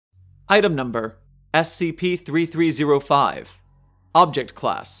Item Number SCP-3305. Object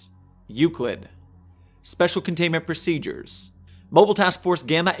Class Euclid. Special Containment Procedures. Mobile Task Force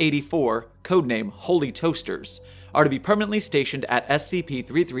Gamma-84, codename Holy Toasters, are to be permanently stationed at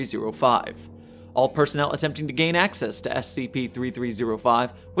SCP-3305. All personnel attempting to gain access to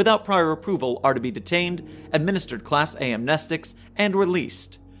SCP-3305 without prior approval are to be detained, administered Class A amnestics, and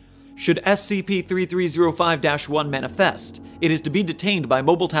released. Should SCP-3305-1 manifest, it is to be detained by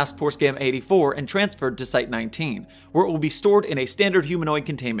Mobile Task Force Gamma-84 and transferred to Site-19, where it will be stored in a standard humanoid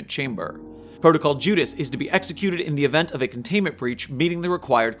containment chamber. Protocol Judas is to be executed in the event of a containment breach meeting the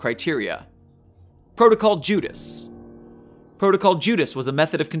required criteria. Protocol Judas. Protocol Judas was a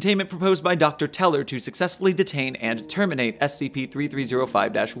method of containment proposed by Dr. Teller to successfully detain and terminate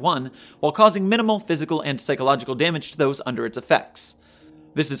SCP-3305-1 while causing minimal physical and psychological damage to those under its effects.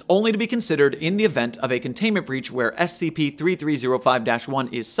 This is only to be considered in the event of a containment breach where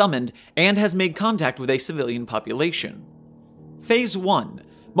SCP-3305-1 is summoned and has made contact with a civilian population. Phase 1.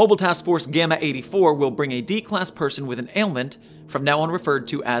 Mobile Task Force Gamma-84 will bring a D-Class person with an ailment, from now on referred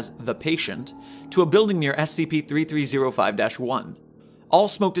to as the patient, to a building near SCP-3305-1. All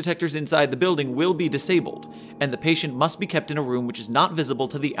smoke detectors inside the building will be disabled, and the patient must be kept in a room which is not visible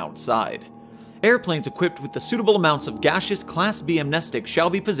to the outside. Airplanes equipped with the suitable amounts of gaseous Class B amnestic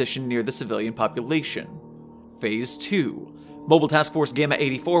shall be positioned near the civilian population. Phase 2. Mobile Task Force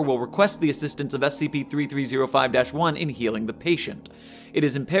Gamma-84 will request the assistance of SCP-3305-1 in healing the patient. It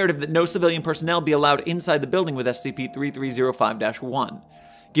is imperative that no civilian personnel be allowed inside the building with SCP-3305-1.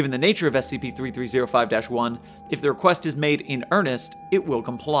 Given the nature of SCP-3305-1, if the request is made in earnest, it will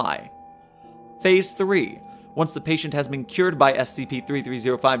comply. Phase 3. Once the patient has been cured by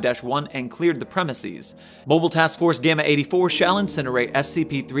SCP-3305-1 and cleared the premises, Mobile Task Force Gamma-84 shall incinerate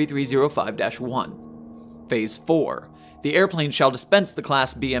SCP-3305-1. Phase 4. The airplane shall dispense the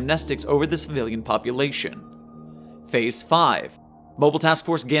Class B amnestics over the civilian population. Phase 5. Mobile Task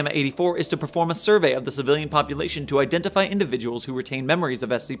Force Gamma-84 is to perform a survey of the civilian population to identify individuals who retain memories of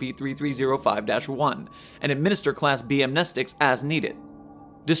SCP-3305-1 and administer Class B amnestics as needed.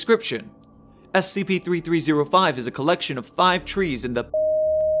 Description: SCP-3305 is a collection of 5 trees in the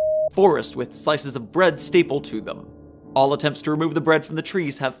forest with slices of bread stapled to them. All attempts to remove the bread from the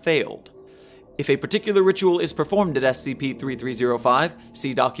trees have failed. If a particular ritual is performed at SCP-3305,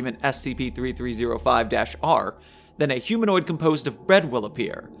 see document SCP-3305-R, then a humanoid composed of bread will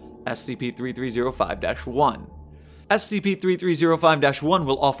appear, SCP-3305-1. SCP-3305-1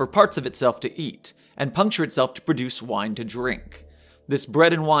 will offer parts of itself to eat, and puncture itself to produce wine to drink. This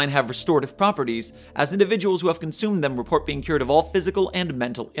bread and wine have restorative properties, as individuals who have consumed them report being cured of all physical and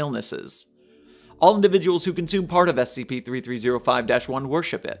mental illnesses. All individuals who consume part of SCP-3305-1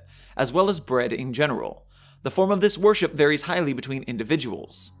 worship it, as well as bread in general. The form of this worship varies highly between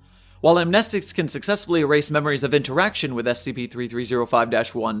individuals. While amnestics can successfully erase memories of interaction with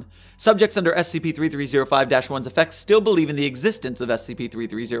SCP-3305-1, subjects under SCP-3305-1's effects still believe in the existence of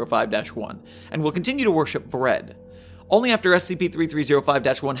SCP-3305-1, and will continue to worship bread. Only after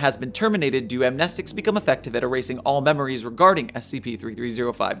SCP-3305-1 has been terminated do amnestics become effective at erasing all memories regarding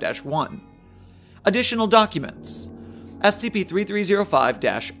SCP-3305-1. Additional documents: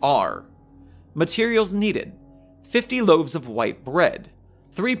 SCP-3305-R. Materials needed: 50 loaves of white bread,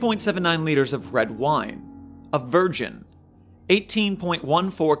 3.79 liters of red wine, a virgin,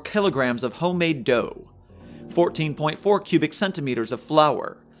 18.14 kilograms of homemade dough, 14.4 cubic centimeters of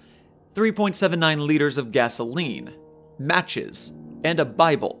flour, 3.79 liters of gasoline, matches, and a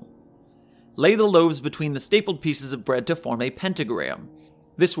Bible. Lay the loaves between the stapled pieces of bread to form a pentagram.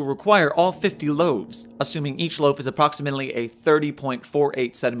 This will require all 50 loaves, assuming each loaf is approximately a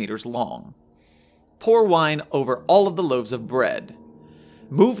 30.48 centimeters long. Pour wine over all of the loaves of bread.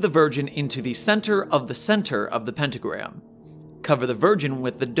 Move the virgin into the center of the pentagram. Cover the virgin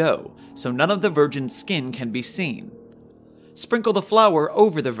with the dough, so none of the virgin's skin can be seen. Sprinkle the flour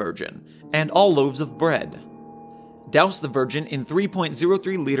over the virgin, and all loaves of bread. Douse the virgin in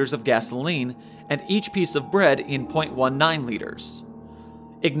 3.03 liters of gasoline, and each piece of bread in 0.19 liters.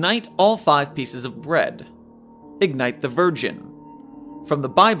 Ignite all 5 pieces of bread. Ignite the virgin. From the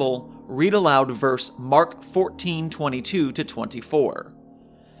Bible, read aloud verse Mark 14:22-24.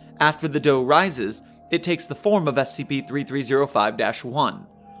 After the dough rises, it takes the form of SCP-3305-1.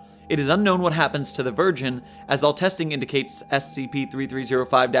 It is unknown what happens to the virgin, as all testing indicates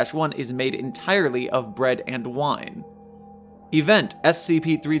SCP-3305-1 is made entirely of bread and wine. Event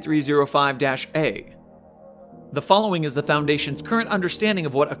SCP-3305-A. The following is the Foundation's current understanding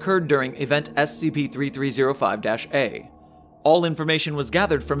of what occurred during Event SCP-3305-A. All information was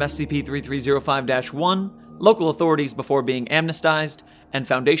gathered from SCP-3305-1, local authorities before being amnestized, and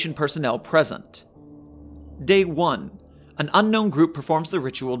Foundation personnel present. Day 1. An unknown group performs the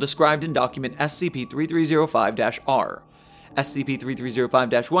ritual described in document SCP-3305-R.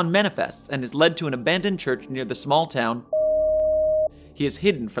 SCP-3305-1 manifests and is led to an abandoned church near the small town. He is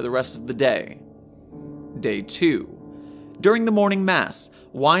hidden for the rest of the day. Day 2. During the morning mass,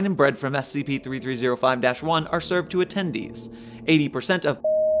 wine and bread from SCP-3305-1 are served to attendees. 80% of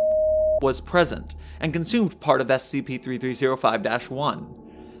was present and consumed part of SCP-3305-1.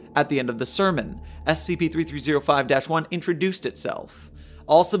 At the end of the sermon, SCP-3305-1 introduced itself.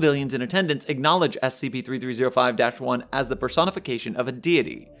 All civilians in attendance acknowledge SCP-3305-1 as the personification of a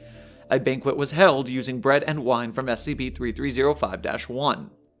deity. A banquet was held using bread and wine from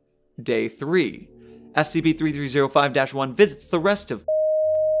SCP-3305-1. Day 3. SCP-3305-1 visits the rest of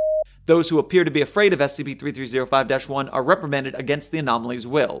those who appear to be afraid of SCP-3305-1 are reprimanded against the anomaly's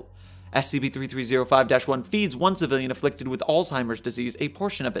will. SCP-3305-1 feeds one civilian afflicted with Alzheimer's disease a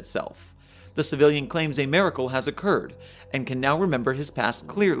portion of itself. The civilian claims a miracle has occurred, and can now remember his past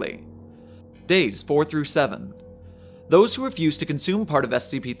clearly. Days 4 through 7. Those who refuse to consume part of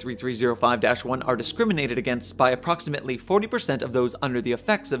SCP-3305-1 are discriminated against by approximately 40% of those under the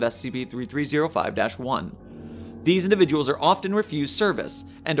effects of SCP-3305-1. These individuals are often refused service,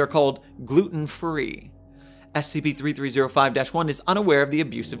 and are called gluten-free. SCP-3305-1 is unaware of the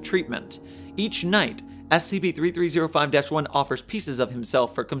abusive treatment. Each night, SCP-3305-1 offers pieces of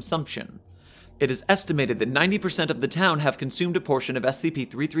himself for consumption. It is estimated that 90% of the town have consumed a portion of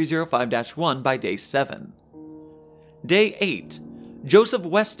SCP-3305-1 by Day 7. Day 8. Joseph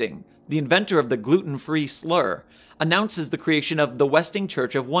Westing, the inventor of the gluten-free slur, announces the creation of the Westing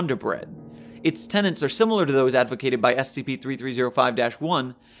Church of Wonder Bread. Its tenets are similar to those advocated by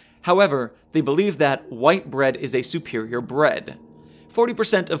SCP-3305-1. However, they believe that white bread is a superior bread.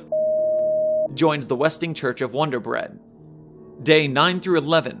 40% of joins the Westing Church of Wonder Bread. Day 9 through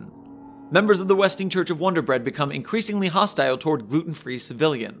 11. Members of the Westing Church of Wonder Bread become increasingly hostile toward gluten-free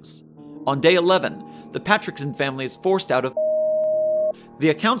civilians. On Day 11, the Patron family is forced out of. The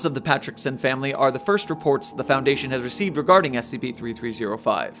accounts of the Patron family are the first reports the Foundation has received regarding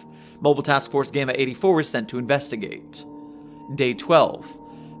SCP-3305. Mobile Task Force Gamma-84 is sent to investigate. Day 12.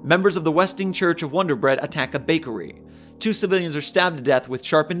 Members of the Westing Church of Wonder Bread attack a bakery. 2 civilians are stabbed to death with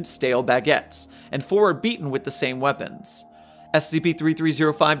sharpened stale baguettes, and 4 are beaten with the same weapons.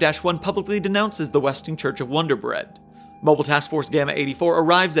 SCP-3305-1 publicly denounces the Westing Church of Wonder Bread. Mobile Task Force Gamma-84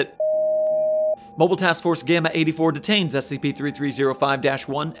 arrives at. Mobile Task Force Gamma-84 detains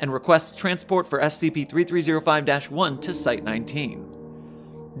SCP-3305-1 and requests transport for SCP-3305-1 to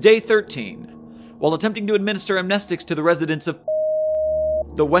Site-19. Day 13. While attempting to administer amnestics to the residents of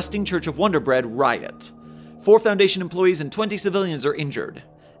the Westing Church of Wonder Bread riot. 4 Foundation employees and 20 civilians are injured.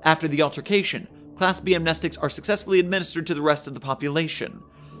 After the altercation, Class B amnestics are successfully administered to the rest of the population.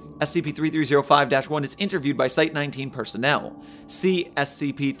 SCP-3305-1 is interviewed by Site-19 personnel. See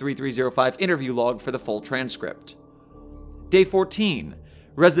SCP-3305 interview log for the full transcript. Day 14.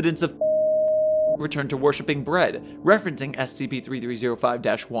 Residents of return to worshipping bread, referencing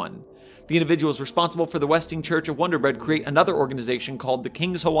SCP-3305-1. The individuals responsible for the Westing Church of Wonder Bread create another organization called the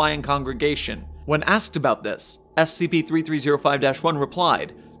King's Hawaiian Congregation. When asked about this, SCP-3305-1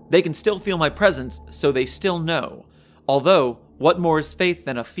 replied, "They can still feel my presence, so they still know. Although, what more is faith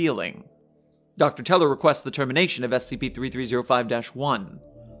than a feeling?" Dr. Teller requests the termination of SCP-3305-1.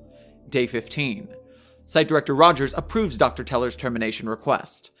 Day 15. Site Director Rogers approves Dr. Teller's termination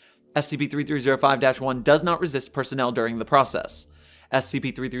request. SCP-3305-1 does not resist personnel during the process.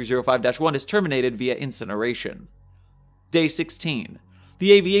 SCP-3305-1 is terminated via incineration. Day 16.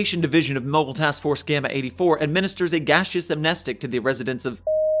 The Aviation Division of Mobile Task Force Gamma-84 administers a gaseous amnestic to the residents of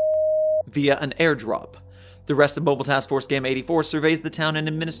via an airdrop. The rest of Mobile Task Force Gamma-84 surveys the town and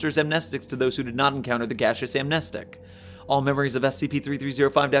administers amnestics to those who did not encounter the gaseous amnestic. All memories of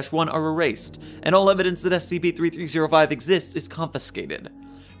SCP-3305-1 are erased, and all evidence that SCP-3305 exists is confiscated.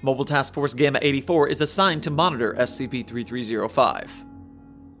 Mobile Task Force Gamma-84 is assigned to monitor SCP-3305.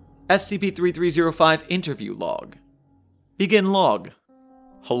 SCP-3305 Interview Log. Begin log.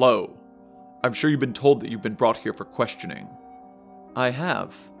 Hello. I'm sure you've been told that you've been brought here for questioning. I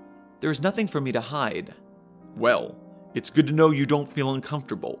have. There is nothing for me to hide. Well, it's good to know you don't feel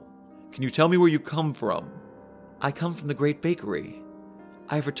uncomfortable. Can you tell me where you come from? I come from the Great Bakery.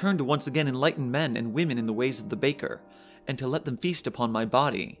 I have returned to once again enlighten men and women in the ways of the baker, and to let them feast upon my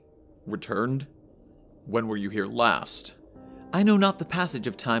body. Returned? When were you here last? I know not the passage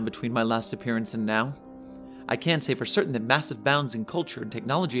of time between my last appearance and now. I can say for certain that massive bounds in culture and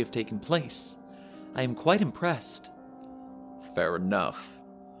technology have taken place. I am quite impressed. Fair enough.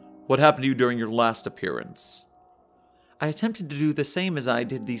 What happened to you during your last appearance? I attempted to do the same as I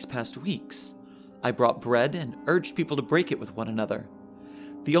did these past weeks. I brought bread and urged people to break it with one another.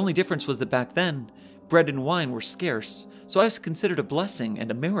 The only difference was that back then, bread and wine were scarce, so I was considered a blessing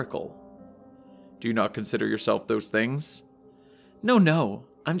and a miracle. Do you not consider yourself those things? No,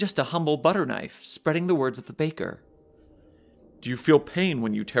 I'm just a humble butter knife, spreading the words of the baker. Do you feel pain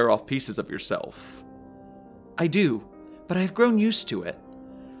when you tear off pieces of yourself? I do, but I have grown used to it.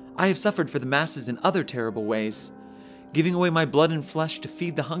 I have suffered for the masses in other terrible ways. Giving away my blood and flesh to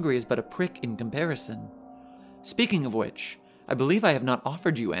feed the hungry is but a prick in comparison. Speaking of which, I believe I have not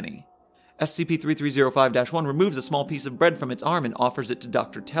offered you any. SCP-3305-1 removes a small piece of bread from its arm and offers it to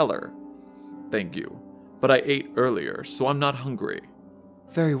Dr. Teller. Thank you, but I ate earlier, so I'm not hungry.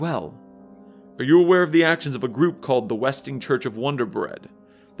 Very well. Are you aware of the actions of a group called the Westing Church of Wonder Bread?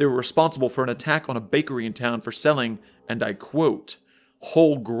 They were responsible for an attack on a bakery in town for selling, and I quote,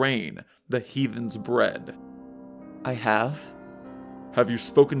 whole grain, the heathen's bread. I have. Have you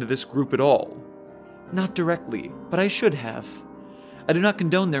spoken to this group at all? Not directly, but I should have. I do not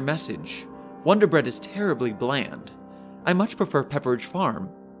condone their message. Wonder Bread is terribly bland. I much prefer Pepperidge Farm.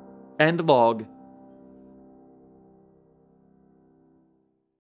 End log.